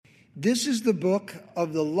This is the book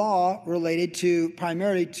of the law related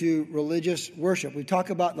primarily to religious worship. We talk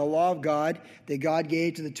about the law of God that God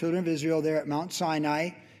gave to the children of Israel there at Mount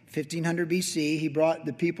Sinai, 1500 BC. He brought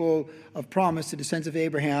the people of promise, the descendants of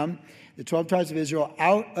Abraham, the 12 tribes of Israel,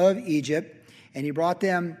 out of Egypt, and he brought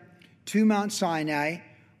them to Mount Sinai,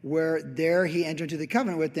 where there he entered into the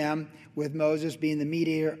covenant with them, with Moses being the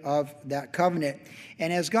mediator of that covenant.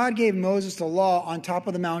 And as God gave Moses the law on top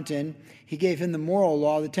of the mountain, he gave him the moral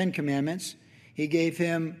law, the 10 Commandments. He gave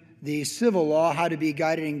him the civil law, how to be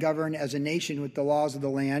guided and governed as a nation with the laws of the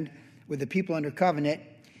land, with the people under covenant,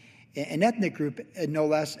 an ethnic group, no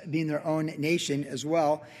less, being their own nation as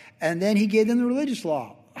well. And then he gave them the religious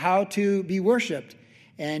law, how to be worshipped.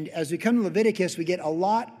 And as we come to Leviticus, we get a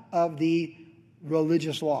lot of the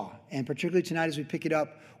religious law. And particularly tonight, as we pick it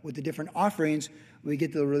up with the different offerings, we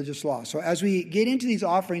get the religious law. So as we get into these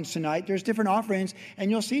offerings tonight, there's different offerings, and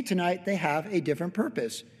you'll see tonight they have a different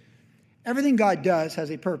purpose. Everything God does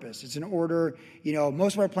has a purpose. It's an order.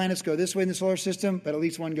 Most of our planets go this way in the solar system, but at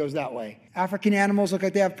least one goes that way. African animals look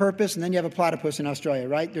like they have purpose, and then you have a platypus in Australia,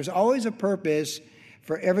 right? There's always a purpose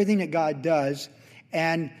for everything that God does.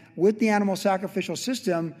 And with the animal sacrificial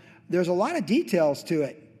system, there's a lot of details to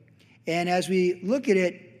it. And as we look at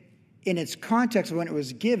it in its context of when it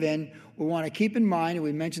was given, we want to keep in mind, and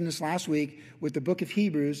we mentioned this last week with the book of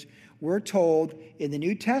Hebrews, we're told in the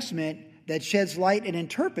New Testament that sheds light and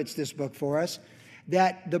interprets this book for us,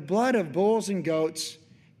 that the blood of bulls and goats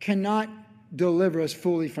cannot deliver us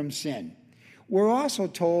fully from sin. We're also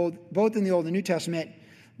told, both in the Old and New Testament,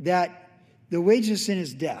 that the wages of sin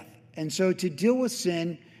is death. And so to deal with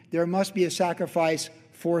sin, there must be a sacrifice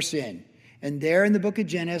for sin. And there in the book of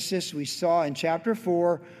Genesis, we saw in chapter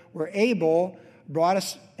 4 where Abel brought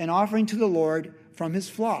us an offering to the Lord from his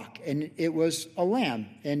flock. And it was a lamb,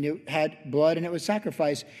 and it had blood, and it was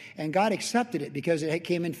sacrificed. And God accepted it because it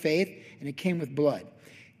came in faith, and it came with blood.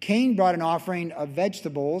 Cain brought an offering of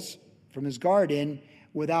vegetables from his garden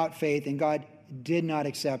without faith, and God did not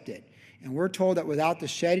accept it. And we're told that without the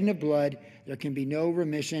shedding of blood, there can be no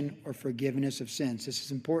remission or forgiveness of sins. This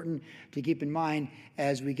is important to keep in mind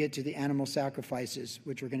as we get to the animal sacrifices,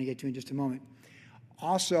 which we're going to get to in just a moment.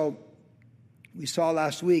 Also, we saw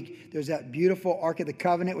last week, there's that beautiful Ark of the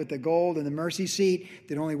Covenant with the gold and the mercy seat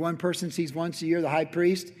that only one person sees once a year, the high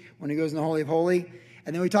priest, when he goes in the Holy of Holies.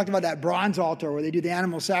 And then we talked about that bronze altar where they do the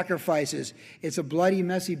animal sacrifices. It's a bloody,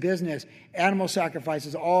 messy business. Animal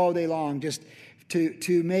sacrifices all day long just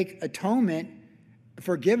to make atonement,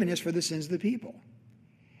 forgiveness for the sins of the people.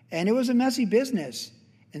 And it was a messy business.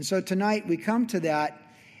 And so tonight we come to that,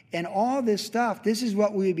 and all this stuff, this is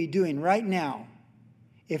what we would be doing right now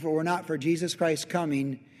if it were not for Jesus Christ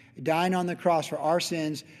coming, dying on the cross for our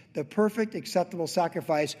sins, the perfect, acceptable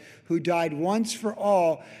sacrifice, who died once for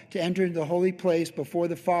all to enter into the holy place before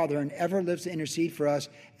the Father and ever lives to intercede for us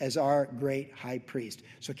as our great high priest.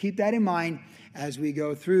 So keep that in mind as we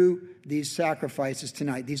go through these sacrifices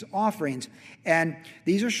tonight, these offerings. And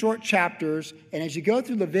these are short chapters, and as you go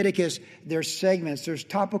through Leviticus, there's segments, there's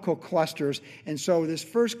topical clusters. And so this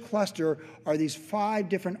first cluster are these 5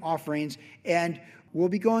 different offerings, and we'll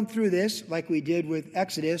be going through this like we did with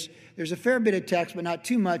Exodus. There's a fair bit of text, but not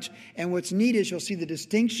too much. And what's neat is you'll see the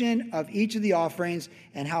distinction of each of the offerings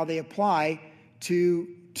and how they apply to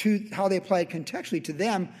how they apply contextually to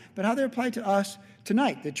them, but how they apply to us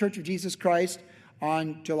tonight, the Church of Jesus Christ,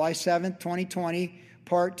 on July 7th, 2020,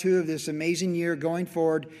 part 2 of this amazing year going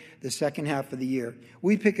forward, the second half of the year.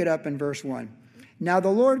 We pick it up in verse 1. Now the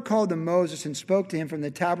Lord called to Moses and spoke to him from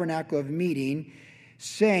the tabernacle of meeting,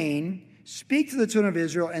 saying, Speak to the children of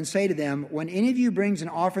Israel and say to them, when any of you brings an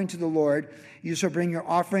offering to the Lord, you shall bring your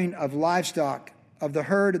offering of livestock, of the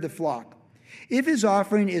herd of the flock. If his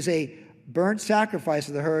offering is a burnt sacrifice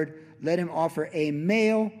of the herd, let him offer a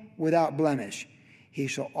male without blemish. He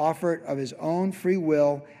shall offer it of his own free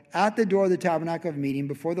will at the door of the tabernacle of meeting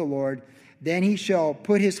before the Lord. Then he shall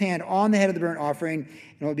put his hand on the head of the burnt offering,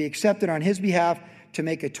 and it will be accepted on his behalf to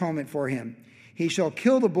make atonement for him. He shall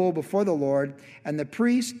kill the bull before the Lord, and the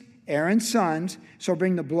priest, Aaron's sons, shall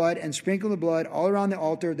bring the blood and sprinkle the blood all around the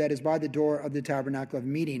altar that is by the door of the tabernacle of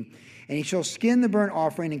meeting. And he shall skin the burnt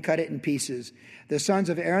offering and cut it in pieces. The sons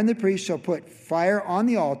of Aaron the priest shall put fire on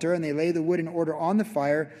the altar, and they lay the wood in order on the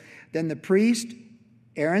fire. Then the priest,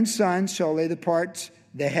 Aaron's sons, shall lay the parts,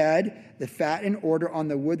 the head, the fat in order on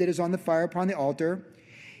the wood that is on the fire upon the altar.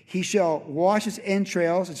 He shall wash its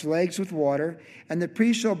entrails, its legs with water, and the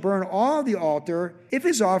priest shall burn all the altar. If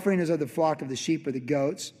his offering is of the flock of the sheep or the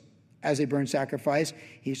goats, as a burnt sacrifice,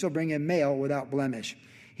 he shall bring a male without blemish.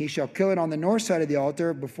 He shall kill it on the north side of the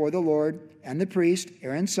altar before the Lord, and the priest,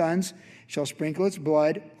 Aaron's sons, shall sprinkle its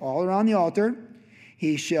blood all around the altar.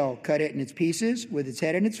 He shall cut it in its pieces with its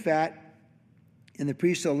head and its fat, and the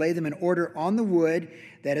priest shall lay them in order on the wood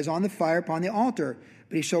that is on the fire upon the altar.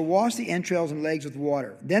 But he shall wash the entrails and legs with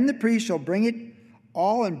water. Then the priest shall bring it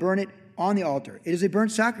all and burn it on the altar. It is a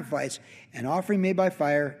burnt sacrifice, an offering made by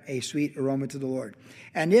fire, a sweet aroma to the Lord.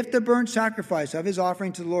 And if the burnt sacrifice of his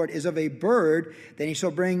offering to the Lord is of a bird, then he shall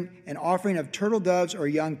bring an offering of turtle doves or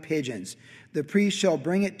young pigeons. The priest shall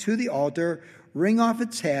bring it to the altar, wring off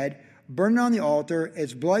its head, burn it on the altar.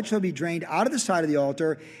 Its blood shall be drained out of the side of the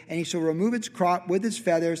altar, and he shall remove its crop with its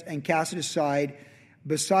feathers and cast it aside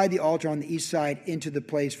beside the altar on the east side into the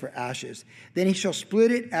place for ashes. Then he shall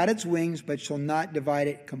split it at its wings, but shall not divide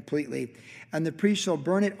it completely. And the priest shall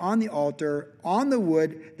burn it on the altar, on the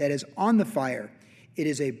wood that is on the fire. It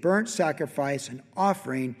is a burnt sacrifice, an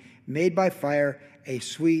offering made by fire, a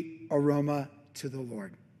sweet aroma to the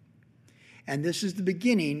Lord. And this is the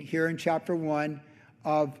beginning here in chapter 1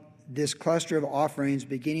 of this cluster of offerings,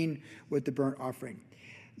 beginning with the burnt offering.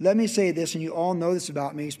 Let me say this, and you all know this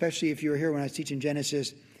about me, especially if you were here when I was teaching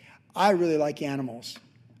Genesis. I really like animals.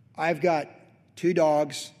 I've got 2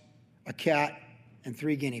 dogs, a cat, and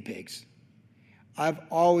 3 guinea pigs. I've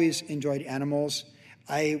always enjoyed animals.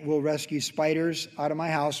 I will rescue spiders out of my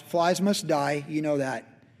house. Flies must die. You know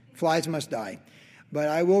that. Flies must die. But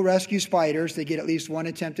I will rescue spiders. They get at least one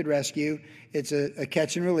attempted rescue. It's a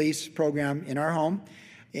catch and release program in our home.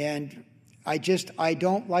 And I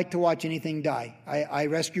don't like to watch anything die. I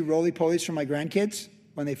rescue roly-polies from my grandkids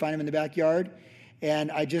when they find them in the backyard.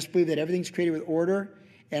 And I just believe that everything's created with order.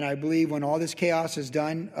 And I believe when all this chaos is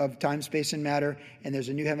done of time, space, and matter, and there's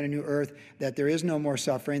a new heaven and a new earth, that there is no more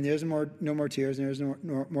suffering, there's no more tears, and there is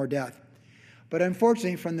no more death. But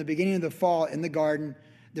unfortunately, from the beginning of the fall in the garden,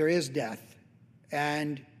 there is death.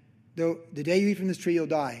 And the day you eat from this tree, you'll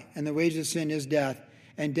die. And the wages of sin is death.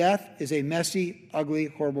 And death is a messy, ugly,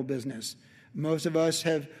 horrible business. Most of us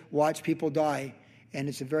have watched people die, and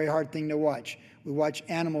it's a very hard thing to watch. We watch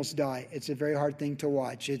animals die. It's a very hard thing to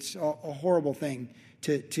watch. It's a horrible thing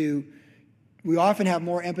we often have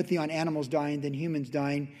more empathy on animals dying than humans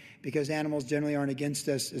dying, because animals generally aren't against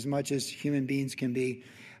us as much as human beings can be.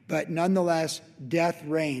 But nonetheless, death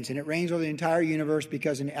reigns, and it reigns over the entire universe,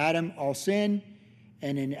 because in Adam all sin,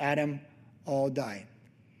 and in Adam all die.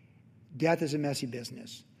 Death is a messy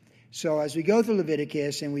business. So as we go through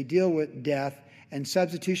Leviticus and we deal with death and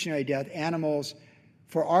substitutionary death, animals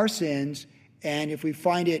for our sins, and if we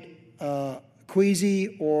find it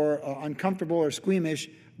queasy or uncomfortable or squeamish,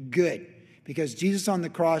 good. Because Jesus on the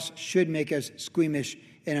cross should make us squeamish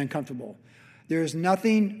and uncomfortable. There is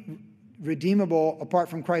nothing redeemable apart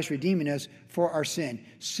from Christ redeeming us for our sin.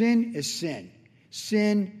 Sin is sin.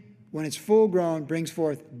 Sin, when it's full grown, brings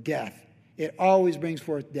forth death. It always brings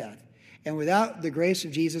forth death. And without the grace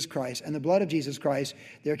of Jesus Christ and the blood of Jesus Christ,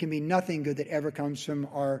 there can be nothing good that ever comes from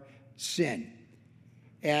our sin.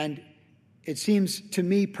 And it seems to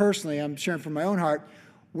me personally, I'm sharing from my own heart,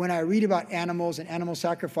 when I read about animals and animal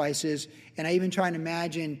sacrifices, and I even try and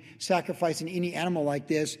imagine sacrificing any animal like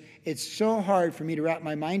this, it's so hard for me to wrap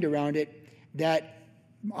my mind around it that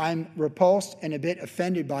I'm repulsed and a bit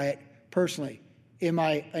offended by it personally in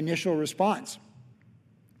my initial response.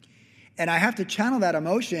 And I have to channel that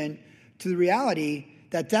emotion to the reality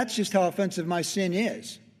that that's just how offensive my sin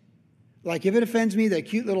is. Like if it offends me, that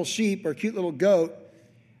cute little sheep or cute little goat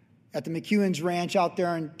at the McEwen's Ranch out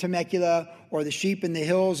there in Temecula, or the sheep in the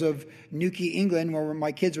hills of Newquay, England, where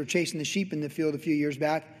my kids were chasing the sheep in the field a few years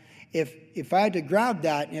back, if I had to grab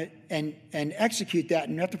that and execute that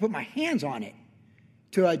and have to put my hands on it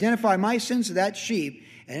to identify my sins of that sheep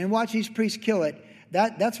and then watch these priests kill it,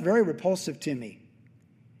 that's very repulsive to me.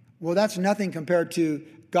 Well, that's nothing compared to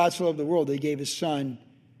God so loved the world that he gave his son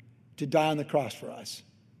to die on the cross for us.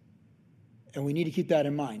 And we need to keep that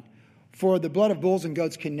in mind. For the blood of bulls and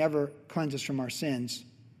goats can never cleanse us from our sins,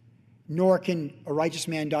 nor can a righteous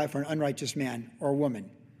man die for an unrighteous man or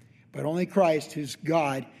woman. But only Christ, who's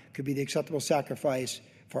God, could be the acceptable sacrifice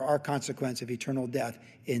for our consequence of eternal death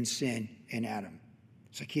in sin in Adam.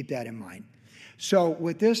 So keep that in mind. So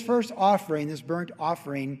with this first offering, this burnt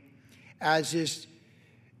offering, as this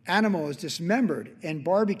animal is dismembered and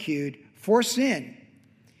barbecued for sin,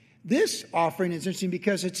 this offering is interesting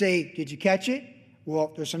because it's did you catch it?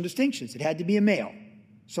 Well, there's some distinctions. It had to be a male.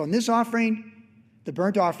 So in this offering, the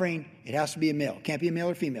burnt offering, it has to be a male. Can't be a male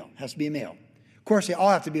or female. It has to be a male. Of course, they all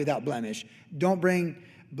have to be without blemish. Don't bring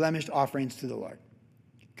blemished offerings to the Lord,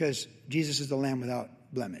 because Jesus is the Lamb without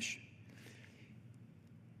blemish.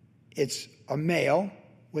 It's a male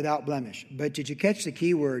without blemish. But did you catch the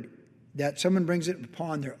key word? That someone brings it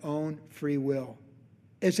upon their own free will.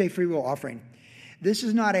 It's a free will offering. This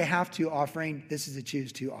is not a have to offering. This is a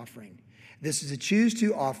choose to offering. This is a choose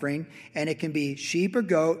to offering, and it can be sheep or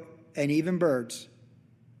goat and even birds.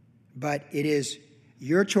 But it is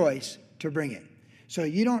your choice to bring it. So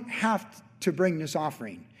you don't have to bring this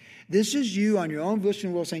offering. This is you on your own volition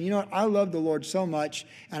and will saying, you know what, I love the Lord so much,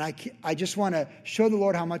 and I just want to show the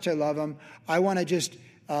Lord how much I love him. I want to just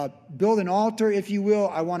build an altar, if you will.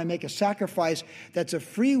 I want to make a sacrifice that's a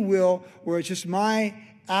free will, where it's just my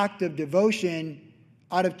act of devotion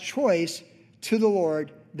out of choice to the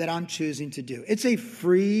Lord that I'm choosing to do. It's a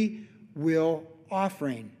free will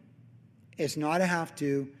offering. It's not a have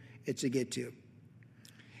to, it's a get to.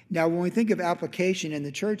 Now, when we think of application in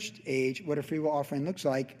the church age, what a free will offering looks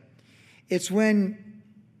like, it's when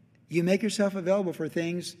you make yourself available for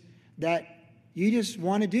things that you just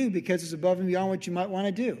want to do because it's above and beyond what you might want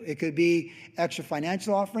to do. It could be extra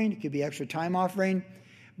financial offering. It could be extra time offering.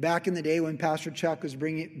 Back in the day when Pastor Chuck was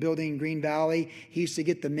building Green Valley, he used to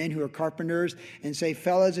get the men who are carpenters and say,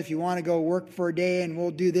 fellas, if you want to go work for a day and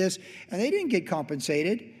we'll do this. And they didn't get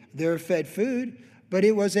compensated. They were fed food, but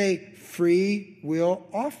it was a free will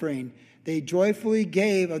offering. They joyfully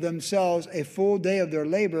gave of themselves a full day of their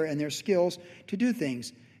labor and their skills to do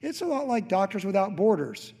things. It's a lot like Doctors Without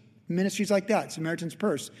Borders, ministries like that, Samaritan's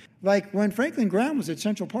Purse. Like when Franklin Graham was at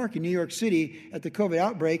Central Park in New York City at the COVID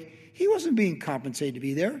outbreak, he wasn't being compensated to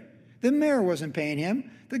be there. The mayor wasn't paying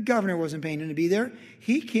him. The governor wasn't paying him to be there.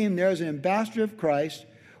 He came there as an ambassador of Christ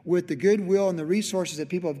with the goodwill and the resources that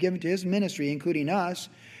people have given to his ministry, including us,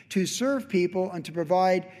 to serve people and to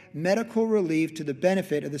provide medical relief to the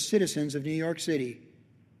benefit of the citizens of New York City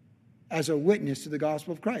as a witness to the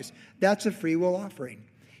gospel of Christ. That's a free will offering.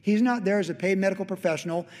 He's not there as a paid medical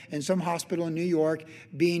professional in some hospital in New York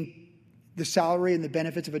being the salary and the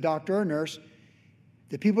benefits of a doctor or nurse.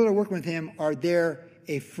 The people that are working with him are there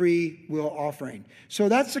a free will offering. So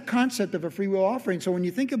that's the concept of a free will offering. So when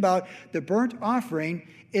you think about the burnt offering,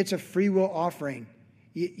 it's a free will offering.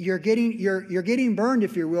 You're getting burned,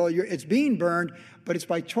 if you will. It's being burned, but it's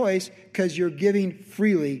by choice because you're giving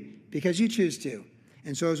freely because you choose to.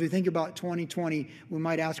 And so as we think about 2020, we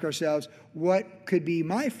might ask ourselves, what could be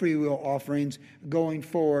my free will offerings going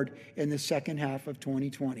forward in the second half of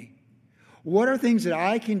 2020? What are things that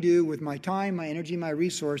I can do with my time, my energy, my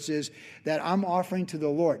resources that I'm offering to the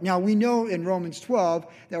Lord? Now, we know in Romans 12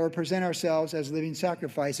 that we present ourselves as living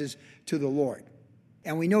sacrifices to the Lord.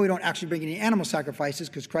 And we know we don't actually bring any animal sacrifices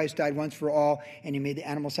because Christ died once for all and he made the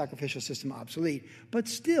animal sacrificial system obsolete. But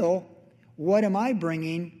still, what am I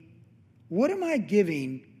bringing? What am I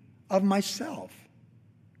giving of myself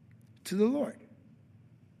to the Lord?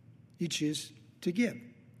 You choose to give.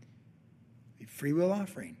 A free will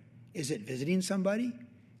offering. Is it visiting somebody?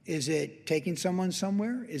 Is it taking someone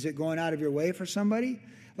somewhere? Is it going out of your way for somebody?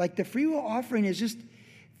 Like the free will offering is just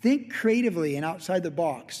think creatively and outside the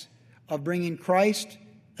box of bringing Christ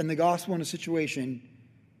and the gospel in a situation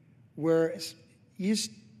where it's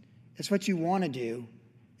what you want to do,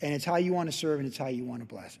 and it's how you want to serve, and it's how you want to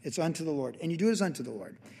bless. It's unto the Lord, and you do it as unto the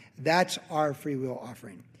Lord. That's our free will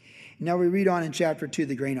offering. Now we read on in chapter 2,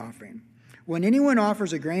 the grain offering. When anyone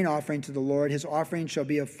offers a grain offering to the Lord, his offering shall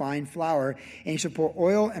be of fine flour, and he shall pour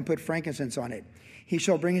oil and put frankincense on it. He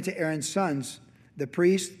shall bring it to Aaron's sons, the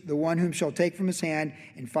priest, the one whom shall take from his hand,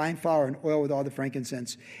 and fine flour and oil with all the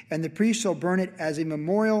frankincense. And the priest shall burn it as a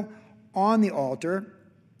memorial on the altar,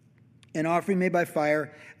 an offering made by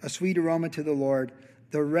fire, a sweet aroma to the Lord.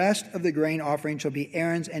 The rest of the grain offering shall be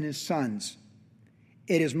Aaron's and his sons.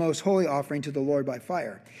 It is most holy offering to the Lord by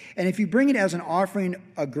fire. And if you bring it as an offering,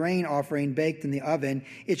 a grain offering baked in the oven,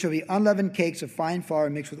 it shall be unleavened cakes of fine flour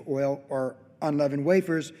mixed with oil, or unleavened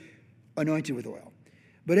wafers anointed with oil.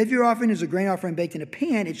 But if your offering is a grain offering baked in a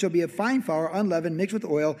pan, it shall be of fine flour, unleavened, mixed with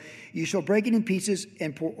oil. You shall break it in pieces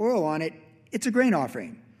and pour oil on it. It's a grain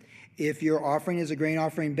offering. If your offering is a grain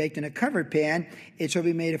offering baked in a covered pan, it shall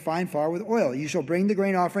be made of fine flour with oil. You shall bring the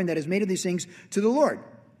grain offering that is made of these things to the Lord.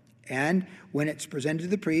 And when it's presented to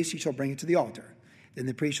the priest, he shall bring it to the altar. Then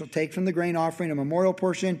the priest shall take from the grain offering a memorial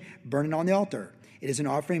portion, burn it on the altar. It is an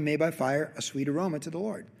offering made by fire, a sweet aroma to the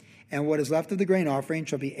Lord. And what is left of the grain offering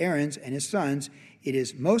shall be Aaron's and his sons. It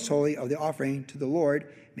is most holy of the offering to the Lord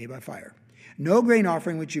made by fire. No grain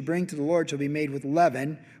offering which you bring to the Lord shall be made with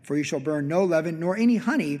leaven, for you shall burn no leaven, nor any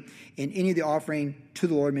honey in any of the offering to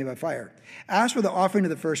the Lord made by fire. As for the offering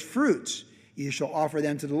of the first fruits, you shall offer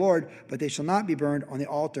them to the Lord, but they shall not be burned on the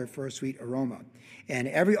altar for a sweet aroma. And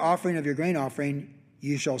every offering of your grain offering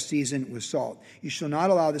you shall season with salt. You shall not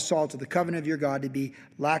allow the salt of the covenant of your God to be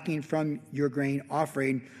lacking from your grain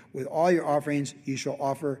offering. With all your offerings you shall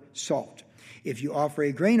offer salt. If you offer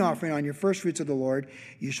a grain offering on your first fruits of the Lord,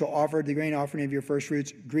 you shall offer the grain offering of your first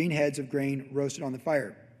fruits, green heads of grain roasted on the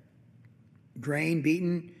fire. Grain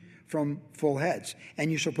beaten from full heads.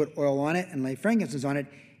 And you shall put oil on it and lay frankincense on it.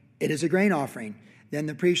 It is a grain offering. Then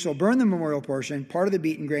the priest shall burn the memorial portion, part of the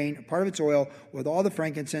beaten grain, part of its oil, with all the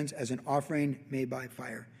frankincense as an offering made by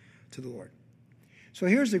fire to the Lord. So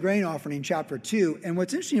here's the grain offering in chapter 2. And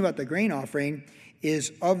what's interesting about the grain offering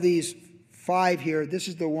is of these 5 here, this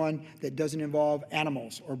is the one that doesn't involve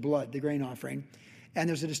animals or blood, the grain offering. And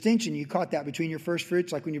there's a distinction. You caught that between your first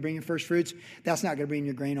fruits. Like when you bring your first fruits, that's not going to bring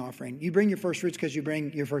your grain offering. You bring your first fruits because you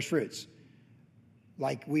bring your first fruits.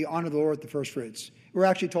 Like we honor the Lord with the first fruits. We're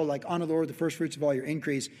actually told, like, honor the Lord with the first fruits of all your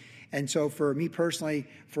increase. And so for me personally,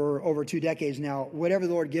 for over 2 decades now, whatever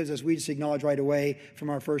the Lord gives us, we just acknowledge right away from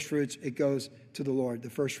our first fruits, it goes to the Lord, the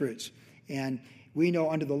first fruits. And we know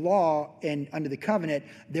under the law and under the covenant,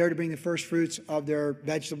 they're to bring the first fruits of their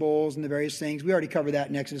vegetables and the various things. We already covered that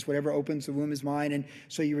in Exodus. Whatever opens the womb is mine. And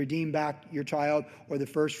so you redeem back your child, or the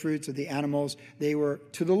first fruits of the animals, they were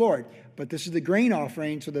to the Lord. But this is the grain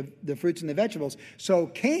offering, so the fruits and the vegetables. So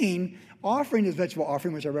Cain offering his vegetable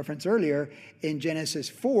offering, which I referenced earlier in Genesis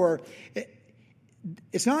 4,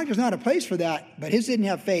 it's not like there's not a place for that, but his didn't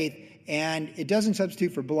have faith, and it doesn't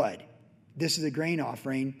substitute for blood. This is a grain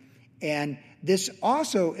offering. And this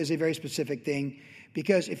also is a very specific thing,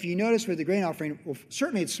 because if you notice with the grain offering, well,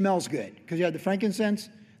 certainly it smells good because you have the frankincense,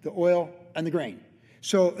 the oil, and the grain.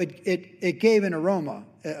 So it gave an aroma,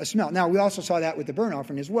 a smell. Now, we also saw that with the burnt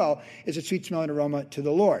offering as well, is a sweet smelling aroma to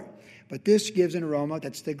the Lord. But this gives an aroma,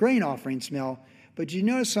 that's the grain offering smell. But you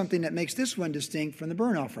notice something that makes this one distinct from the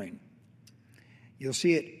burnt offering. You'll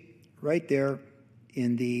see it right there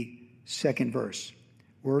in the 2nd verse.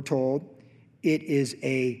 We're told it is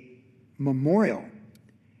a memorial.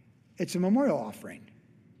 It's a memorial offering.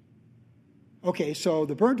 Okay, so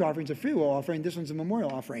the burnt offering is a free will offering. This one's a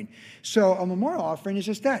memorial offering. So a memorial offering is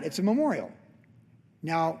just that. It's a memorial.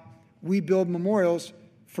 Now, we build memorials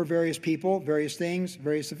for various people, various things,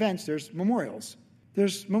 various events. There's memorials.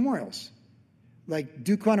 There's memorials. Like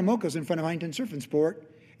Duke Quanamoco's in front of Huntington Surf and Sport,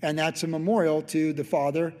 and that's a memorial to the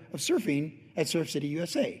father of surfing at Surf City,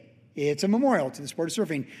 USA. It's a memorial to the sport of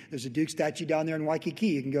surfing. There's a Duke statue down there in Waikiki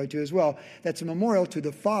you can go to as well. That's a memorial to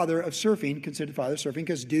the father of surfing, considered the father of surfing,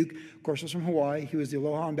 because Duke, of course, was from Hawaii. He was the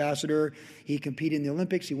Aloha ambassador. He competed in the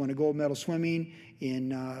Olympics. He won a gold medal swimming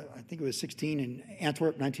in, I think it was 16 in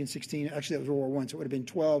Antwerp, 1916. Actually, that was World War I, so it would have been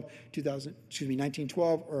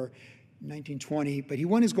 1912 or 1920. But he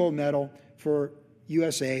won his gold medal for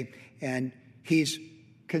USA, and he's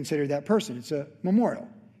considered that person. It's a memorial.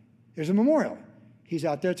 There's a memorial. He's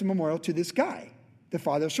out there. It's a memorial to this guy, the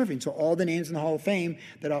father of surfing. So all the names in the Hall of Fame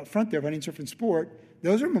that are out front there of Huntington Surf and Sport,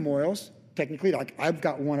 those are memorials. Technically, like I've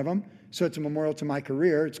got one of them. So it's a memorial to my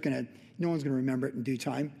career. No one's going to remember it in due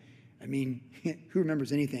time. I mean, who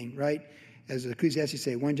remembers anything, right? As Ecclesiastes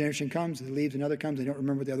say, one generation comes, it leaves, another comes, they don't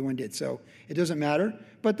remember what the other one did. So it doesn't matter.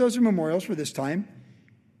 But those are memorials for this time.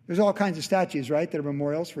 There's all kinds of statues, right, that are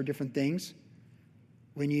memorials for different things.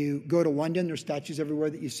 When you go to London, there's statues everywhere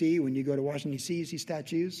that you see. When you go to Washington, D.C., you see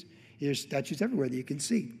statues. There's statues everywhere that you can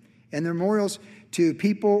see. And they're memorials to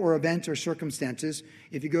people or events or circumstances.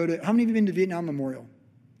 If you go to, how many of you have been to Vietnam Memorial?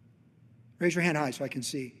 Raise your hand high so I can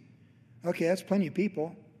see. Okay, that's plenty of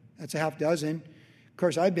people. That's a half dozen. Of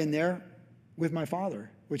course, I've been there with my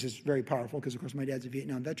father, which is very powerful because, of course, my dad's a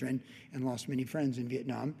Vietnam veteran and lost many friends in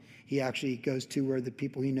Vietnam. He actually goes to where the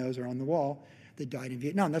people he knows are on the wall that died in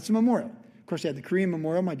Vietnam. That's a memorial. Of course, they had the Korean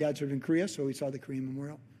Memorial. My dad served in Korea, so we saw the Korean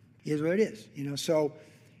Memorial. It is what it is, So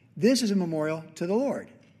this is a memorial to the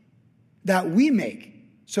Lord that we make.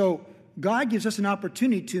 So God gives us an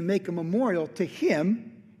opportunity to make a memorial to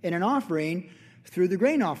Him in an offering through the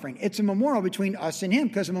grain offering. It's a memorial between us and Him,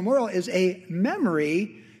 because a memorial is a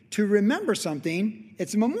memory to remember something.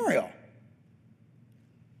 It's a memorial.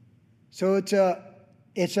 So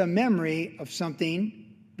it's a memory of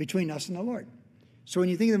something between us and the Lord. So when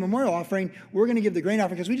you think of the memorial offering, we're going to give the grain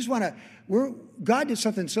offering because we just want to, God did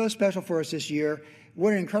something so special for us this year.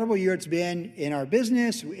 What an incredible year it's been in our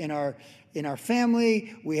business, in our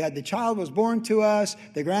family. We had the child was born to us,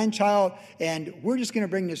 the grandchild, and we're just going to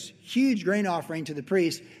bring this huge grain offering to the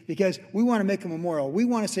priest because we want to make a memorial. We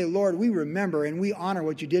want to say, Lord, we remember and we honor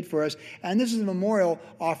what you did for us. And this is a memorial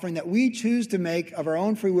offering that we choose to make of our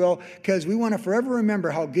own free will because we want to forever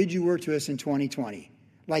remember how good you were to us in 2020.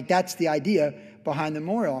 Like that's the idea behind the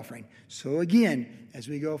memorial offering. So again, as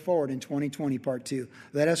we go forward in 2020, part 2,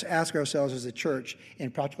 let us ask ourselves as a church in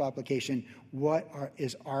practical application, what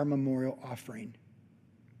is our memorial offering?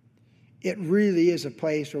 It really is a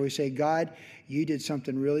place where we say, God, you did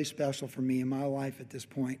something really special for me in my life at this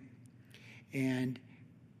point. And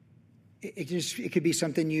it could be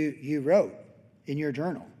something you wrote in your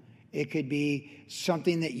journal. It could be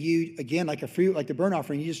something that you, again, like the burnt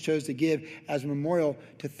offering, you just chose to give as a memorial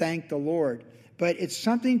to thank the Lord. But it's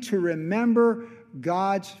something to remember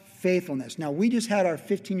God's faithfulness. Now, we just had our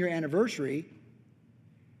 15-year anniversary,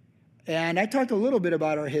 and I talked a little bit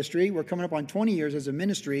about our history. We're coming up on 20 years as a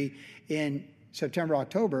ministry in September,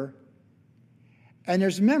 October. And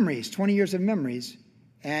there's memories, 20 years of memories.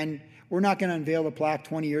 And we're not going to unveil the plaque,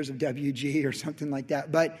 20 years of WG or something like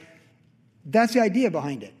that. But that's the idea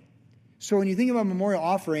behind it. So when you think about memorial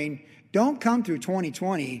offering, don't come through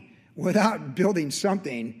 2020 without building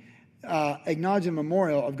something, acknowledge a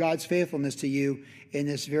memorial of God's faithfulness to you in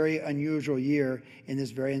this very unusual year, in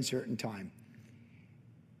this very uncertain time.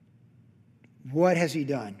 What has he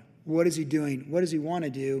done? What is he doing? What does he want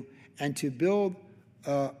to do? And to build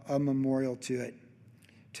a memorial to it.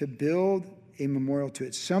 To build a memorial to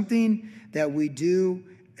it. Something that we do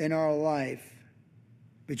in our life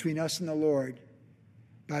between us and the Lord,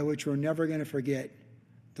 by which we're never going to forget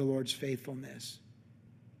the Lord's faithfulness.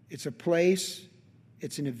 It's a place,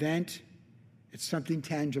 it's an event, it's something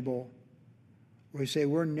tangible where we say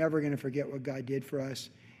we're never going to forget what God did for us.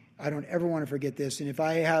 I don't ever want to forget this. And if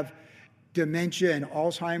I have dementia and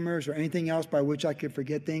Alzheimer's or anything else by which I could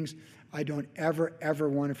forget things, I don't ever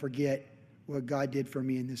want to forget what God did for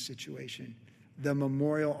me in this situation. The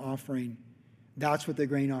memorial offering, that's what the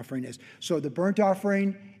grain offering is. So the burnt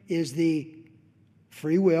offering is the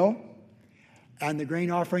free will, and the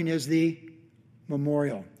grain offering is the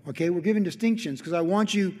memorial. Okay, we're giving distinctions because I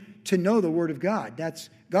want you to know the Word of God.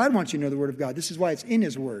 God wants you to know the Word of God. This is why it's in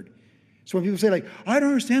His Word. So when people say, like, I don't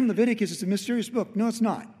understand Leviticus, it's a mysterious book. No, it's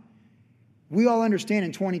not. We all understand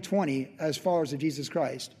in 2020, as followers of Jesus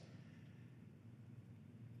Christ,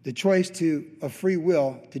 the choice of free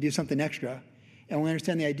will to do something extra, and we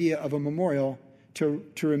understand the idea of a memorial to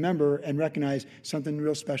remember and recognize something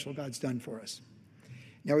real special God's done for us.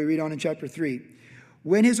 Now we read on in chapter 3.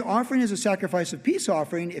 When his offering is a sacrifice of peace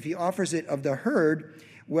offering, if he offers it of the herd,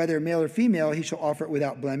 whether male or female, he shall offer it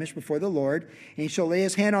without blemish before the Lord, and he shall lay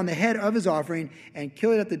his hand on the head of his offering and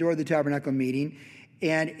kill it at the door of the tabernacle meeting.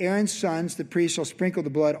 And Aaron's sons, the priests, shall sprinkle the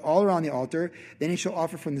blood all around the altar. Then he shall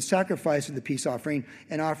offer from the sacrifice of the peace offering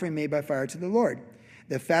an offering made by fire to the Lord.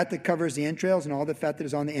 The fat that covers the entrails and all the fat that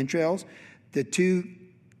is on the entrails, the 2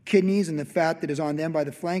 kidneys and the fat that is on them by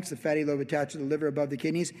the flanks, the fatty lobe attached to the liver above the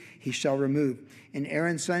kidneys, he shall remove. And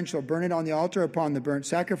Aaron's son shall burn it on the altar upon the burnt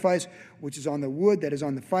sacrifice, which is on the wood that is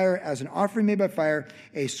on the fire, as an offering made by fire,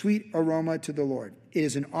 a sweet aroma to the Lord. It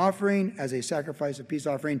is an offering as a sacrifice of peace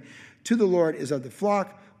offering to the Lord is of the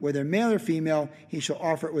flock, whether male or female, he shall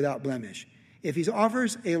offer it without blemish. If he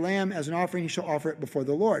offers a lamb as an offering, he shall offer it before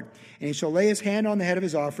the Lord. And he shall lay his hand on the head of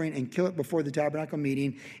his offering and kill it before the tabernacle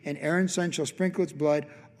meeting, and Aaron's son shall sprinkle its blood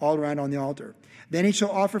all around on the altar. Then he shall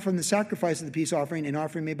offer from the sacrifice of the peace offering an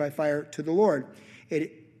offering made by fire to the Lord.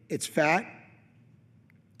 It's fat,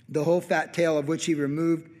 the whole fat tail of which he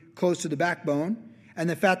removed close to the backbone, and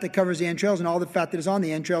the fat that covers the entrails, and all the fat that is on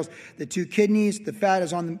the entrails, the 2 kidneys, the fat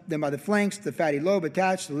is on them by the flanks, the fatty lobe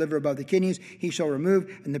attached, the liver above the kidneys, he shall remove,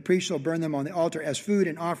 and the priest shall burn them on the altar as food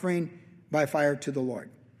and offering by fire to the Lord.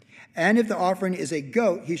 And if the offering is a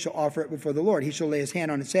goat, he shall offer it before the Lord. He shall lay his hand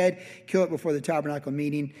on its head, kill it before the tabernacle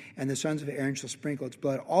meeting, and the sons of Aaron shall sprinkle its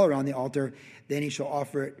blood all around the altar. Then he shall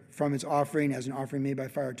offer it from its offering as an offering made by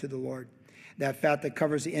fire to the Lord. That fat that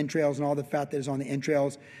covers the entrails and all the fat that is on the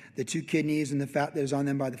entrails, the 2 kidneys and the fat that is on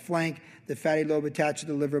them by the flank, the fatty lobe attached to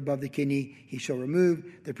the liver above the kidney, he shall remove.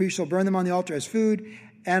 The priest shall burn them on the altar as food,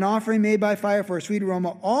 an offering made by fire for a sweet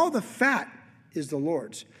aroma. All the fat is the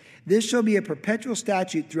Lord's. This shall be a perpetual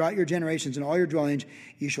statute throughout your generations and all your dwellings.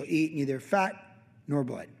 You shall eat neither fat nor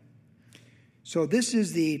blood. So this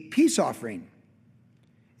is the peace offering.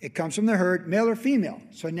 It comes from the herd, male or female.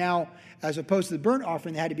 So now, as opposed to the burnt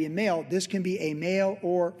offering that had to be a male, this can be a male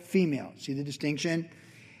or female. See the distinction?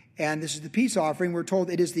 And this is the peace offering. We're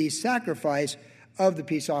told it is the sacrifice of the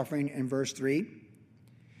peace offering in verse 3.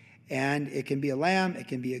 And it can be a lamb, it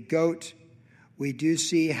can be a goat. We do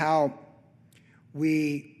see how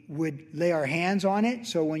we would lay our hands on it.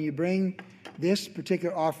 So when you bring this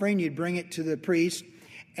particular offering, you'd bring it to the priest,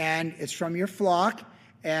 and it's from your flock,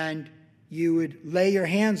 and you would lay your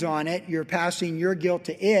hands on it. You're passing your guilt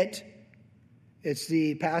to it. It's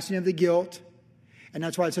the passing of the guilt. And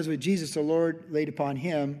that's why it says with Jesus, the Lord laid upon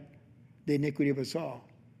him the iniquity of us all.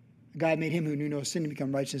 God made him who knew no sin to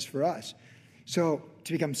become righteousness for us. So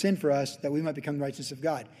to become sin for us, that we might become the righteousness of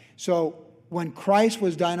God. So when Christ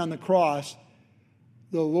was dying on the cross,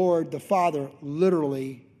 the Lord, the Father,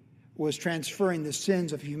 literally was transferring the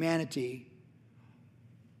sins of humanity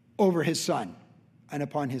over his Son and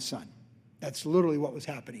upon his Son. That's literally what was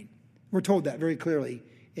happening. We're told that very clearly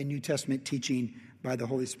in New Testament teaching by the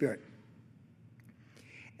Holy Spirit.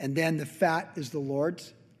 And then the fat is the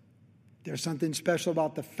Lord's. There's something special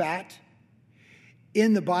about the fat.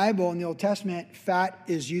 In the Bible, in the Old Testament, fat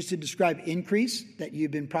is used to describe increase, that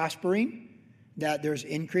you've been prospering, that there's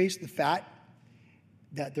increase, the fat,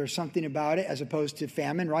 that there's something about it as opposed to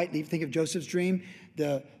famine, right? Think of Joseph's dream,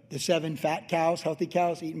 the 7 fat cows, healthy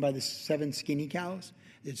cows, eaten by the 7 skinny cows.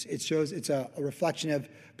 It shows it's a reflection of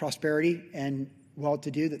prosperity and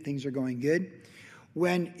well-to-do, that things are going good.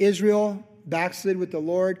 When Israel backslid with the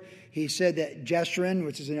Lord, he said that Jeshurun,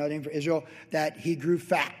 which is another name for Israel, that he grew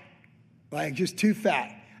fat, like just too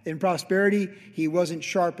fat. In prosperity, he wasn't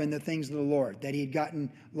sharp in the things of the Lord, that he had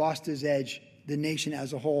lost his edge, the nation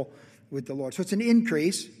as a whole, with the Lord. So it's an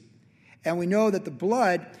increase. And we know that the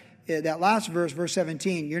blood, that last verse, verse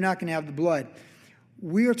 17, you're not going to have the blood.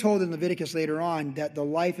 We are told in Leviticus later on that the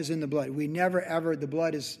life is in the blood. We never ever, the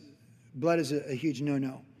blood is a huge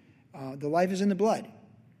no-no. The life is in the blood.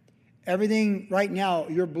 Everything right now,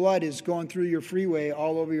 your blood is going through your freeway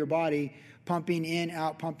all over your body, pumping in,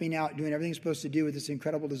 out, pumping out, doing everything it's supposed to do with this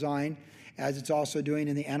incredible design, as it's also doing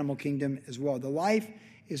in the animal kingdom as well. The life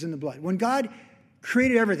is in the blood. When God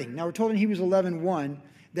created everything, now we're told in Hebrews 11:1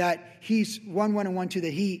 that he's 1:1 and 1:2,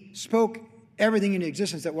 that he spoke everything into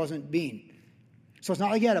existence that wasn't being. So it's not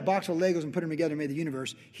like he had a box of Legos and put them together and made the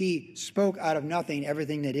universe. He spoke out of nothing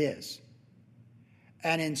everything that is.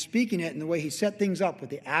 And in speaking it, and the way he set things up with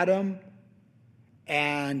the atom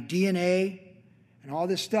and DNA and all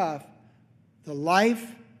this stuff, the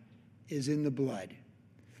life is in the blood.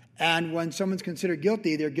 And when someone's considered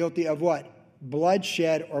guilty, they're guilty of what?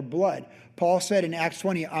 Bloodshed or blood. Paul said in Acts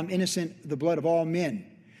 20, I'm innocent of the blood of all men.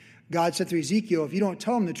 God said through Ezekiel, if you don't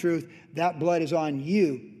tell them the truth, that blood is on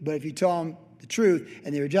you. But if you tell them the truth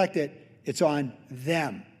and they reject it, it's on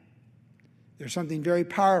them. There's something very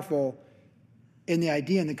powerful in the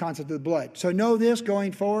idea and the concept of the blood. So know this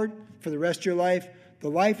going forward for the rest of your life. The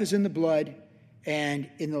life is in the blood, and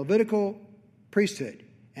in the Levitical priesthood,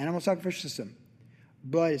 animal sacrificial system,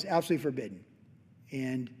 blood is absolutely forbidden.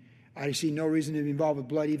 And I see no reason to be involved with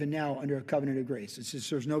blood even now under a covenant of grace. It just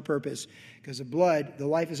serves no purpose, because the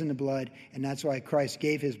life is in the blood, and that's why Christ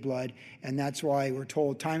gave his blood, and that's why we're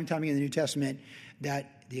told time and time again in the New Testament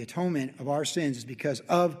that the atonement of our sins is because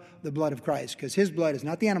of the blood of Christ, because his blood is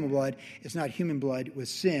not the animal blood, it's not human blood with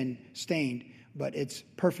sin stained, but it's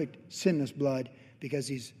perfect sinless blood because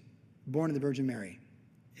he's born of the Virgin Mary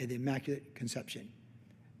in the Immaculate Conception.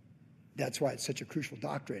 That's why it's such a crucial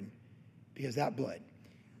doctrine, because that blood,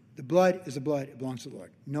 the blood is the blood, it belongs to the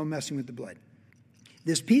Lord. No messing with the blood.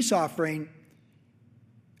 This peace offering,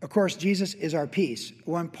 of course, Jesus is our peace.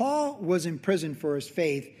 When Paul was in prison for his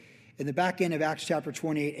faith, in the back end of Acts chapter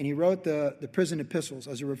 28, and he wrote the prison epistles,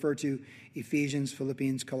 as we refer to Ephesians,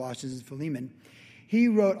 Philippians, Colossians, and Philemon, he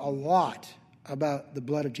wrote a lot about the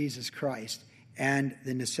blood of Jesus Christ and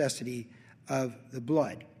the necessity of the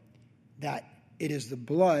blood, that it is the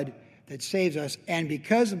blood that saves us, and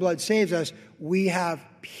because the blood saves us, we have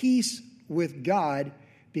peace with God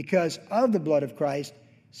because of the blood of Christ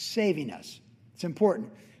saving us. It's important.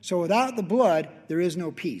 So without the blood, there is no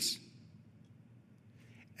peace.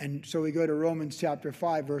 And so we go to Romans chapter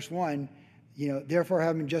 5, verse 1. Therefore,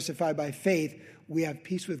 having been justified by faith, we have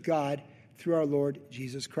peace with God through our Lord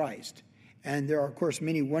Jesus Christ. And there are, of course,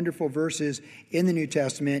 many wonderful verses in the New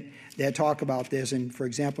Testament that talk about this. And, for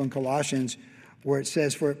example, in Colossians, where it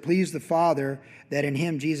says, for it pleased the Father that in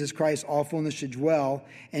him, Jesus Christ, all fullness should dwell,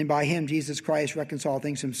 and by him, Jesus Christ, reconcile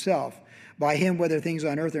things himself. By him, whether things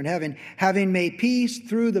on earth or in heaven, having made peace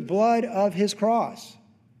through the blood of his cross.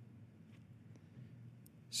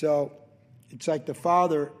 So it's like the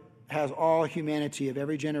Father has all humanity of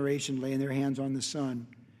every generation laying their hands on the Son,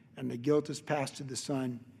 and the guilt is passed to the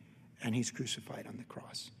Son, and he's crucified on the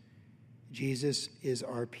cross. Jesus is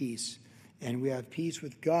our peace, and we have peace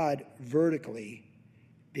with God vertically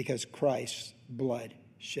because Christ's blood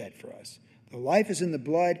shed for us. The life is in the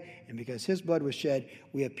blood, and because his blood was shed,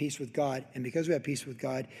 we have peace with God, and because we have peace with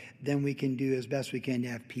God, then we can do as best we can to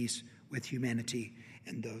have peace with humanity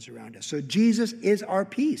and those around us. So Jesus is our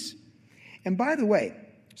peace. And by the way,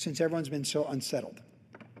 since everyone's been so unsettled,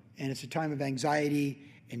 and it's a time of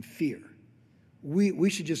anxiety and fear, we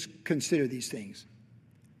should just consider these things.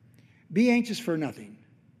 Be anxious for nothing,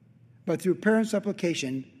 but through prayer and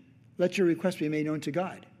supplication, let your requests be made known to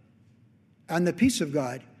God. And the peace of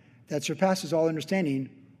God that surpasses all understanding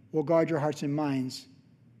will guard your hearts and minds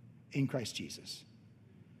in Christ Jesus.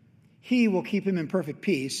 He will keep him in perfect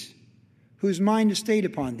peace, whose mind is stayed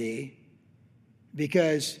upon thee,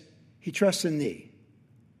 because he trusts in thee.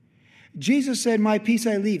 Jesus said, my peace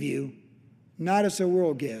I leave you, not as the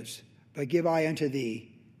world gives, but give I unto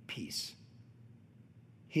thee. peace.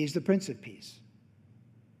 He's the Prince of Peace.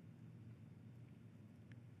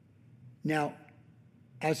 Now,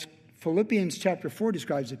 as Philippians chapter 4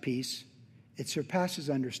 describes the peace, it surpasses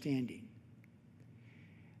understanding.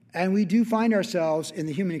 And we do find ourselves in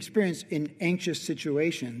the human experience in anxious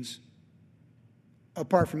situations,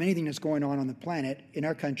 apart from anything that's going on the planet, in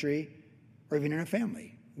our country, or even in our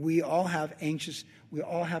family. We all have things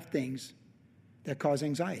that cause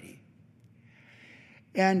anxiety.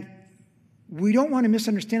 And we don't want to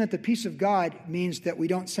misunderstand that the peace of God means that we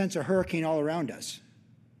don't sense a hurricane all around us.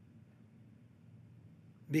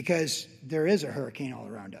 Because there is a hurricane all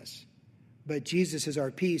around us. But Jesus is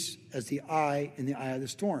our peace as the eye in the eye of the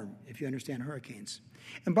storm, if you understand hurricanes.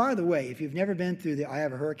 And by the way, if you've never been through the eye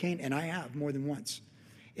of a hurricane, and I have more than once,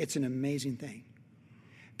 it's an amazing thing.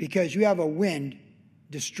 Because you have a wind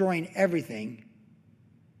destroying everything.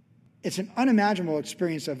 It's an unimaginable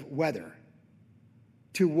experience of weather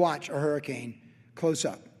to watch a hurricane close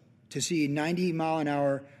up, to see 90 mile an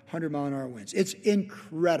hour, 100 mile an hour winds. It's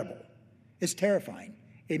incredible. It's terrifying.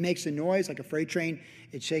 It makes a noise like a freight train.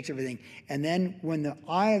 It shakes everything. And then when the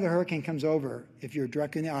eye of the hurricane comes over, if you're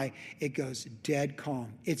directly in the eye, it goes dead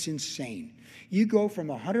calm. It's insane. You go from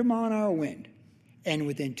 100 mile an hour wind, and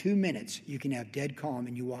within 2 minutes, you can have dead calm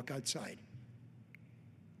and you walk outside.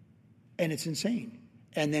 And it's insane.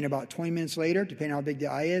 And then about 20 minutes later, depending on how big the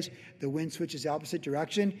eye is, the wind switches the opposite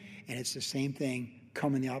direction, and it's the same thing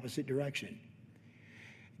coming the opposite direction.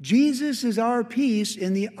 Jesus is our peace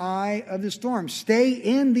in the eye of the storm. Stay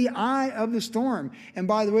in the eye of the storm. And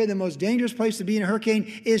by the way, the most dangerous place to be in a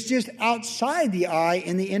hurricane is just outside the eye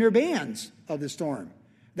in the inner bands of the storm.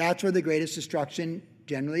 That's where the greatest destruction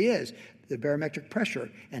generally is, the barometric pressure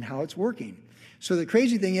and how it's working. So the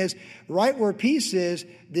crazy thing is, right where peace is,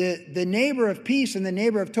 the neighbor of peace and the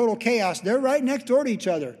neighbor of total chaos, they're right next door to each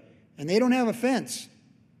other, and they don't have a fence.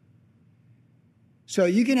 So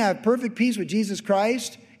you can have perfect peace with Jesus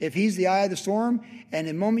Christ if he's the eye of the storm, and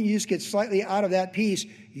the moment you just get slightly out of that peace,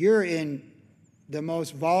 you're in the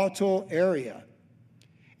most volatile area.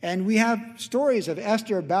 And we have stories of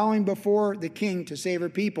Esther bowing before the king to save her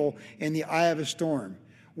people in the eye of a storm.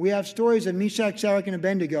 We have stories of Meshach, Shadrach, and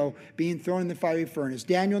Abednego being thrown in the fiery furnace,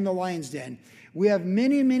 Daniel in the lion's den. We have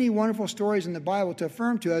many, many wonderful stories in the Bible to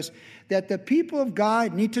affirm to us that the people of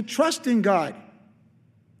God need to trust in God.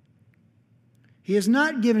 He has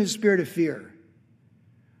not given his spirit of fear,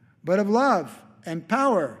 but of love and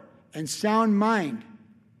power and sound mind.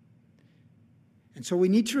 And so we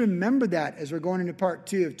need to remember that as we're going into part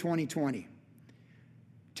 2 of 2020.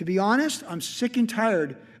 To be honest, I'm sick and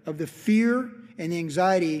tired of the fear and the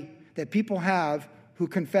anxiety that people have who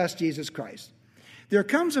confess Jesus Christ. There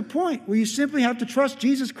comes a point where you simply have to trust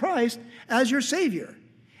Jesus Christ as your Savior.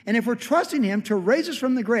 And if we're trusting him to raise us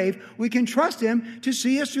from the grave, we can trust him to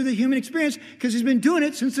see us through the human experience because he's been doing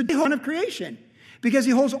it since the dawn of creation. Because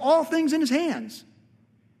he holds all things in his hands.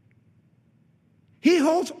 He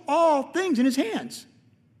holds all things in his hands.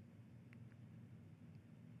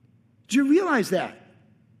 Do you realize that?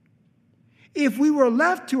 If we were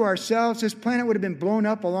left to ourselves, this planet would have been blown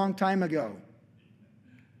up a long time ago.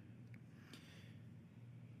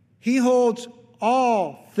 He holds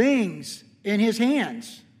all things in his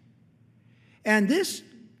hands. And this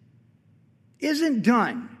isn't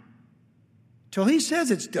done till he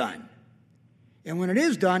says it's done. And when it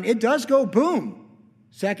is done, it does go boom.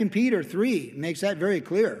 2 Peter 3 makes that very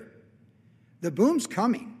clear. The boom's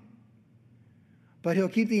coming. But he'll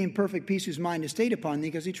keep thee in perfect peace whose mind is stayed upon thee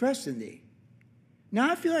because he trusts in thee. Now,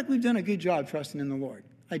 I feel like we've done a good job trusting in the Lord.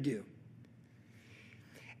 I do.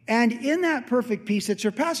 And in that perfect peace that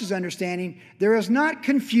surpasses understanding, there is not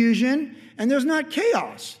confusion and there's not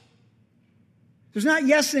chaos. There's not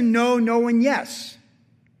yes and no, no and yes.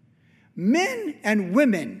 Men and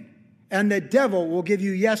women and the devil will give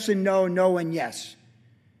you yes and no, no and yes.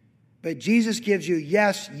 But Jesus gives you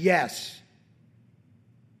yes, yes.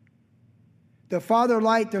 The Father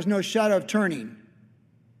light, there's no shadow of turning.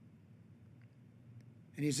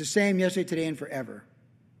 And he's the same yesterday, today, and forever.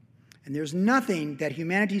 And there's nothing that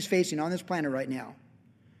humanity is facing on this planet right now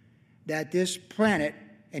that this planet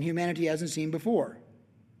and humanity hasn't seen before.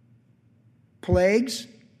 Plagues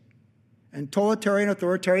and totalitarian,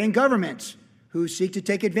 authoritarian governments who seek to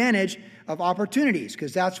take advantage of opportunities,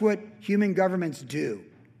 because that's what human governments do.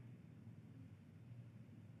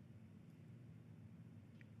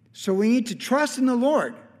 So we need to trust in the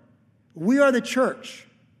Lord. We are the church.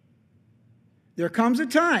 There comes a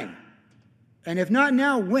time, and if not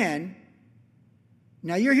now, when?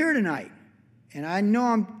 Now you're here tonight, and I know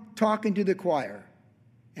I'm talking to the choir,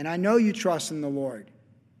 and I know you trust in the Lord.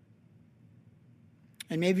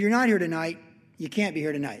 And maybe you're not here tonight, You can't be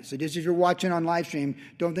here tonight. So just if you're watching on live stream,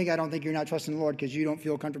 I don't think you're not trusting the Lord because you don't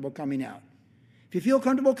feel comfortable coming out. If you feel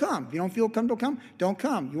comfortable, come. If you don't feel comfortable, don't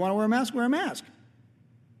come. You want to wear a mask? Wear a mask.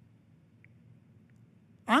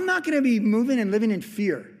 I'm not going to be moving and living in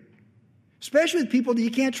fear, especially with people that you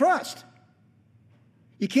can't trust.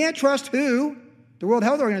 You can't trust who? The World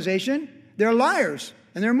Health Organization. They're liars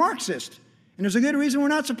and they're Marxist. And there's a good reason we're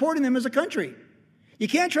not supporting them as a country. You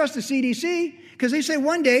can't trust the CDC because they say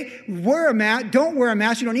one day, wear a mask, don't wear a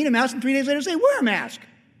mask, you don't need a mask, and 3 days later say, wear a mask.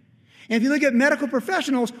 And if you look at medical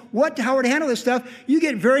professionals, how to handle this stuff, you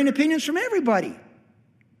get varying opinions from everybody.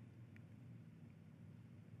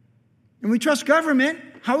 And we trust government.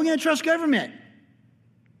 How are we going to trust government?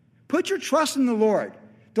 Put your trust in the Lord.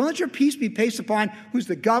 Don't let your peace be based upon who's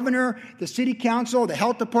the governor, the city council, the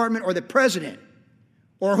health department, or the president,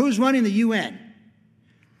 or who's running the UN.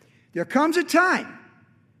 There comes a time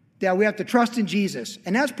that we have to trust in Jesus,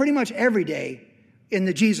 and that's pretty much every day in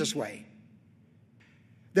the Jesus way.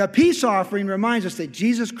 The peace offering reminds us that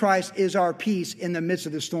Jesus Christ is our peace in the midst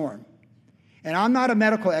of the storm. And I'm not a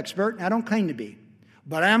medical expert, and I don't claim to be,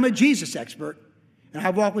 but I am a Jesus expert, and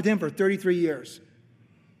I've walked with him for 33 years.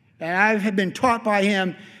 And I have been taught by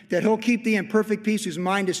him that he'll keep thee in perfect peace whose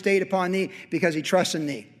mind is stayed upon thee because he trusts in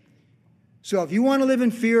thee. So if you want to live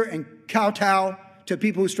in fear and kowtow to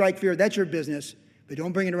people who strike fear, that's your business, but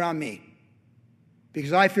don't bring it around me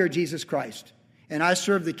because I fear Jesus Christ and I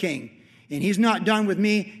serve the King. And he's not done with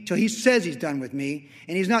me till he says he's done with me.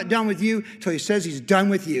 And he's not done with you till he says he's done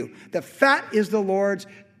with you. The fat is the Lord's,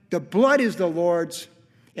 the blood is the Lord's,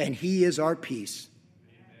 and he is our peace.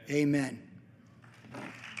 Amen.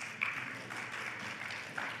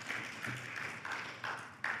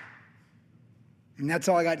 And that's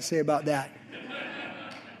all I got to say about that.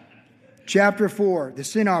 Chapter 4, the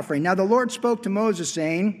sin offering. Now the Lord spoke to Moses,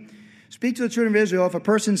 saying, speak to the children of Israel, if a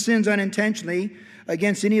person sins unintentionally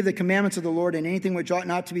against any of the commandments of the Lord and anything which ought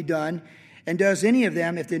not to be done, and does any of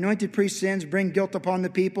them, if the anointed priest sins, bring guilt upon the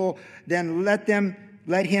people, then let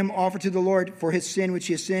him offer to the Lord for his sin which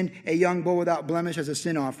he has sinned a young bull without blemish as a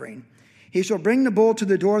sin offering. He shall bring the bull to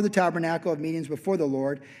the door of the tabernacle of meetings before the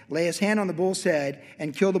Lord, lay his hand on the bull's head,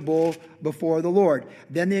 and kill the bull before the Lord.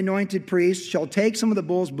 Then the anointed priest shall take some of the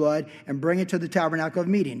bull's blood and bring it to the tabernacle of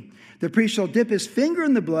meeting. The priest shall dip his finger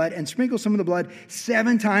in the blood and sprinkle some of the blood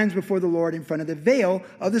 7 times before the Lord in front of the veil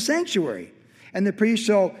of the sanctuary. And the priest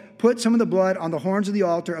shall put some of the blood on the horns of the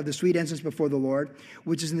altar of the sweet incense before the Lord,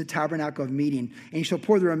 which is in the tabernacle of meeting. And he shall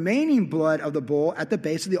pour the remaining blood of the bull at the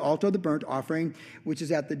base of the altar of the burnt offering, which is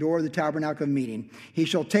at the door of the tabernacle of meeting. He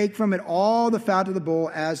shall take from it all the fat of the bull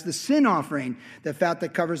as the sin offering, the fat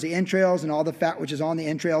that covers the entrails and all the fat which is on the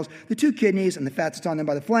entrails, the 2 kidneys and the fat that's on them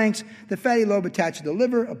by the flanks, the fatty lobe attached to the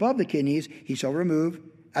liver above the kidneys, he shall remove,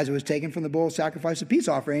 as it was taken from the bull's sacrifice of peace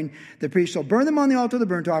offering. The priest shall burn them on the altar of the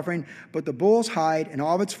burnt offering, but the bull's hide and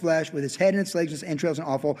all of its flesh, with its head and its legs, its entrails and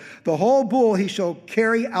offal, the whole bull he shall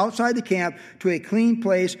carry outside the camp to a clean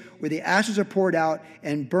place where the ashes are poured out,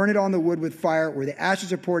 and burn it on the wood with fire. Where the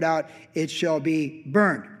ashes are poured out, it shall be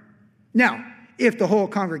burned. Now, if the whole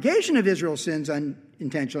congregation of Israel sins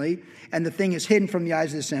unintentionally, and the thing is hidden from the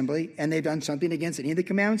eyes of the assembly, and they've done something against any of the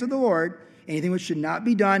commandments of the Lord, anything which should not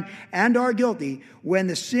be done, and are guilty, when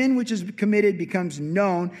the sin which is committed becomes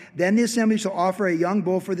known, then the assembly shall offer a young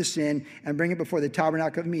bull for the sin and bring it before the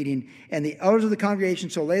tabernacle of meeting. And the elders of the congregation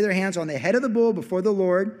shall lay their hands on the head of the bull before the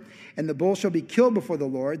Lord, and the bull shall be killed before the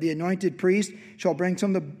Lord. The anointed priest shall bring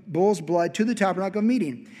some of the bull's blood to the tabernacle of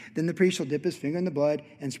meeting. Then the priest shall dip his finger in the blood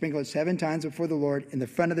and sprinkle it 7 times before the Lord in the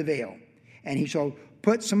front of the veil. And he shall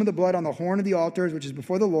put some of the blood on the horn of the altars, which is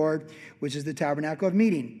before the Lord, which is the tabernacle of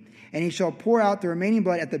meeting. And he shall pour out the remaining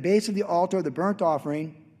blood at the base of the altar of the burnt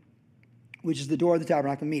offering, which is the door of the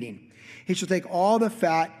tabernacle meeting. He shall take all the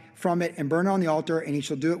fat from it and burn it on the altar, and he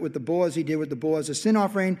shall do it with the bull as he did with the bull as a sin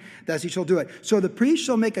offering. Thus he shall do it. So the priest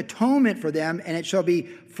shall make atonement for them, and it shall be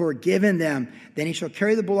forgiven them. Then he shall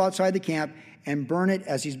carry the bull outside the camp and burn it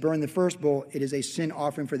as he's burned the first bull. It is a sin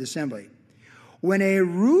offering for the assembly. When a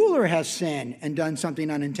ruler has sinned and done something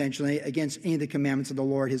unintentionally against any of the commandments of the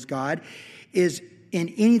Lord his God, is in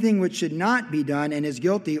anything which should not be done, and is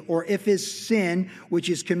guilty, or if his sin which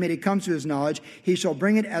is committed comes to his knowledge, he shall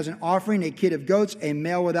bring it as an offering, a kid of goats, a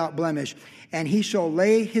male without blemish. And he shall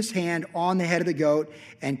lay his hand on the head of the goat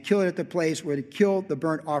and kill it at the place where to kill the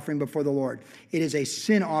burnt offering before the Lord. It is a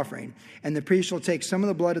sin offering. And the priest shall take some of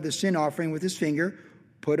the blood of the sin offering with his finger,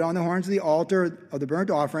 put it on the horns of the altar of the burnt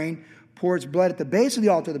offering, pour its blood at the base of the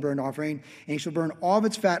altar of the burnt offering, and he shall burn all of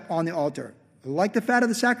its fat on the altar, like the fat of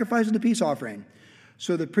the sacrifice of the peace offering.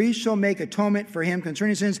 So the priest shall make atonement for him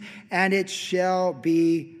concerning sins, and it shall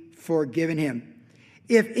be forgiven him.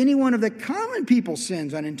 If any one of the common people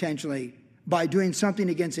sins unintentionally by doing something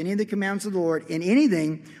against any of the commandments of the Lord in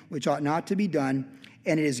anything which ought not to be done,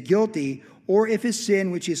 and it is guilty, or if his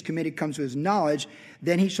sin which he has committed comes to his knowledge,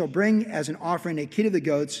 then he shall bring as an offering a kid of the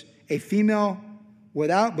goats, a female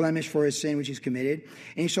without blemish for his sin which he's committed,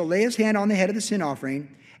 and he shall lay his hand on the head of the sin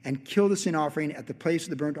offering and kill the sin offering at the place of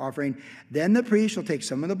the burnt offering. Then the priest shall take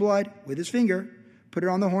some of the blood with his finger, put it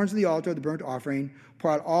on the horns of the altar of the burnt offering,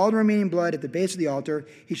 pour out all the remaining blood at the base of the altar.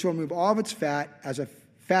 He shall remove all of its fat, as a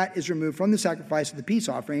fat is removed from the sacrifice of the peace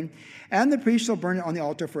offering, and the priest shall burn it on the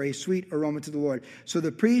altar for a sweet aroma to the Lord. So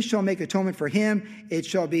the priest shall make atonement for him, it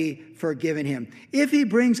shall be forgiven him. If he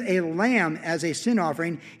brings a lamb as a sin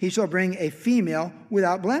offering, he shall bring a female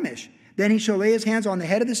without blemish. Then he shall lay his hands on the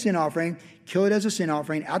head of the sin offering, kill it as a sin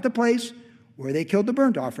offering at the place where they killed the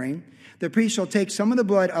burnt offering. The priest shall take some of the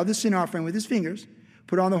blood of the sin offering with his fingers,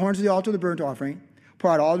 put it on the horns of the altar of the burnt offering,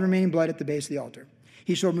 pour out all the remaining blood at the base of the altar.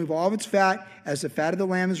 He shall remove all of its fat, as the fat of the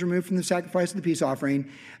lamb is removed from the sacrifice of the peace offering.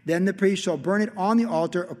 Then the priest shall burn it on the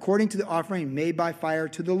altar according to the offering made by fire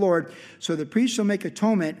to the Lord. So the priest shall make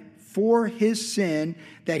atonement for his sin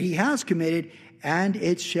that he has committed, and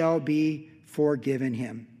it shall be forgiven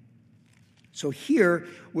him. So here,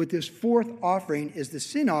 with this fourth offering, is the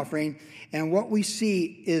sin offering, and what we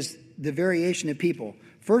see is the variation of people.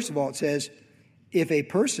 First of all, it says, if a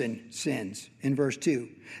person sins, in verse 2.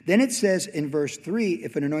 Then it says in verse 3,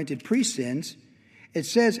 if an anointed priest sins. It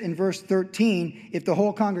says in verse 13, if the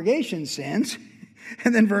whole congregation sins.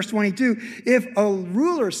 And then verse 22, if a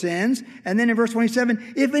ruler sins. And then in verse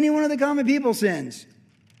 27, if any one of the common people sins.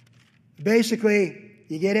 Basically,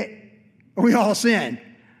 you get it? We all sin.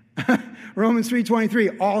 Romans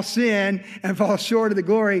 3:23, all sin and fall short of the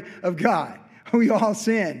glory of God. We all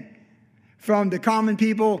sin. From the common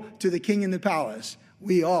people to the king in the palace,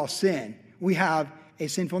 we all sin. We have a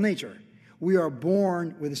sinful nature. We are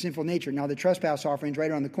born with a sinful nature. Now, the trespass offering is right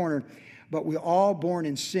around the corner, but we're all born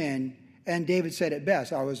in sin. And David said it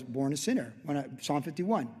best, I was born a sinner. Psalm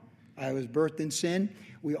 51, I was birthed in sin.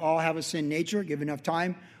 We all have a sin nature. Give enough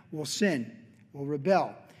time, we'll sin. We'll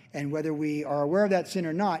rebel. And whether we are aware of that sin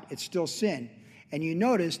or not, it's still sin. And you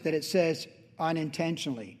notice that it says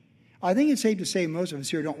unintentionally. I think it's safe to say most of us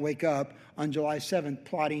here don't wake up on July 7th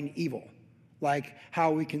plotting evil, like how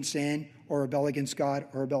we can sin or rebel against God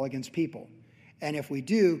or rebel against people. And if we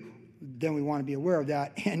do, then we want to be aware of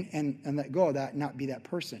that and let go of that and not be that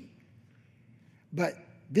person. But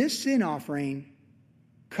this sin offering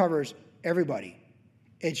covers everybody.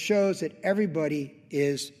 It shows that everybody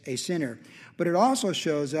is a sinner. But it also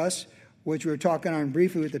shows us, which we were talking on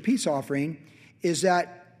briefly with the peace offering, is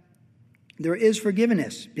that there is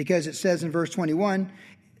forgiveness, because it says in verse 20,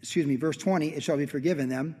 it shall be forgiven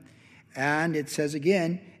them. And it says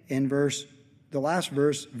again in verse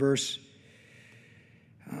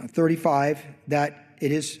 35, that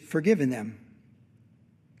it is forgiven them.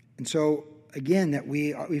 And so, again, that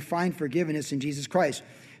we find forgiveness in Jesus Christ.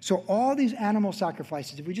 So all these animal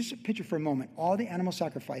sacrifices, if we just picture for a moment, all the animal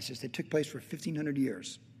sacrifices that took place for 1,500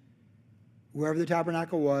 years, wherever the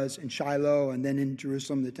tabernacle was, in Shiloh, and then in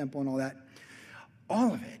Jerusalem, the temple and all that,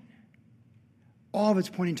 all of it's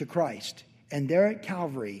pointing to Christ. And there at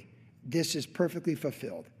Calvary, this is perfectly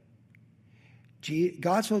fulfilled.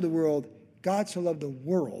 God so loved the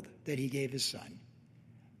world that he gave his son.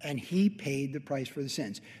 And he paid the price for the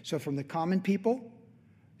sins. So from the common people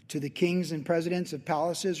to the kings and presidents of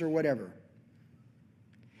palaces or whatever.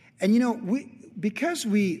 And because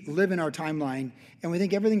we live in our timeline and we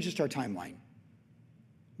think everything's just our timeline.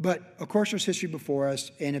 But of course there's history before us,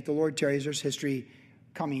 and if the Lord tarries, there's history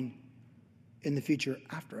coming in the future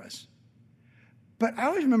after us. But I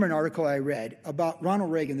always remember an article I read about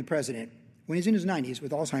Ronald Reagan, the president, when he's in his 90s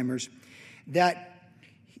with Alzheimer's, that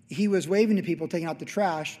he was waving to people, taking out the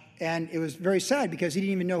trash, and it was very sad because he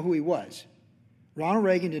didn't even know who he was. Ronald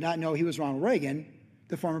Reagan did not know he was Ronald Reagan,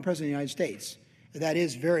 the former president of the United States. That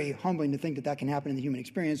is very humbling to think that can happen in the human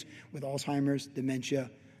experience with Alzheimer's,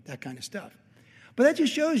 dementia, that kind of stuff. But that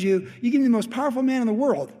just shows you can be the most powerful man in the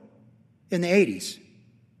world in the 80s.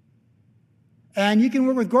 And you can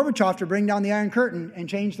work with Gorbachev to bring down the Iron Curtain and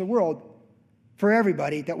change the world for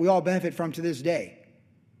everybody that we all benefit from to this day.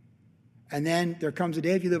 And then there comes a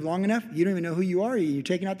day, if you live long enough, you don't even know who you are. You're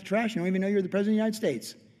taking out the trash. You don't even know you're the president of the United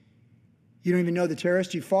States. You don't even know the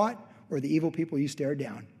terrorists you fought or the evil people you stared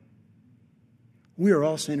down. We are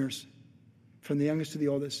all sinners, from the youngest to the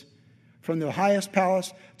oldest, from the highest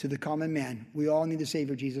palace to the common man. We all need the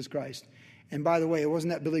Savior, Jesus Christ. And by the way, it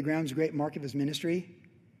wasn't that Billy Graham's great mark of his ministry?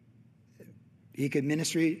 He could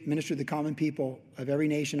minister to the common people of every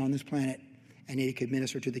nation on this planet, and he could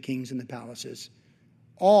minister to the kings and the palaces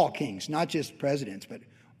All kings, not just presidents, but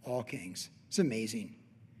all kings. It's amazing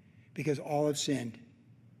because all have sinned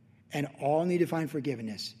and all need to find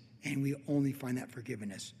forgiveness. And we only find that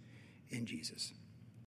forgiveness in Jesus.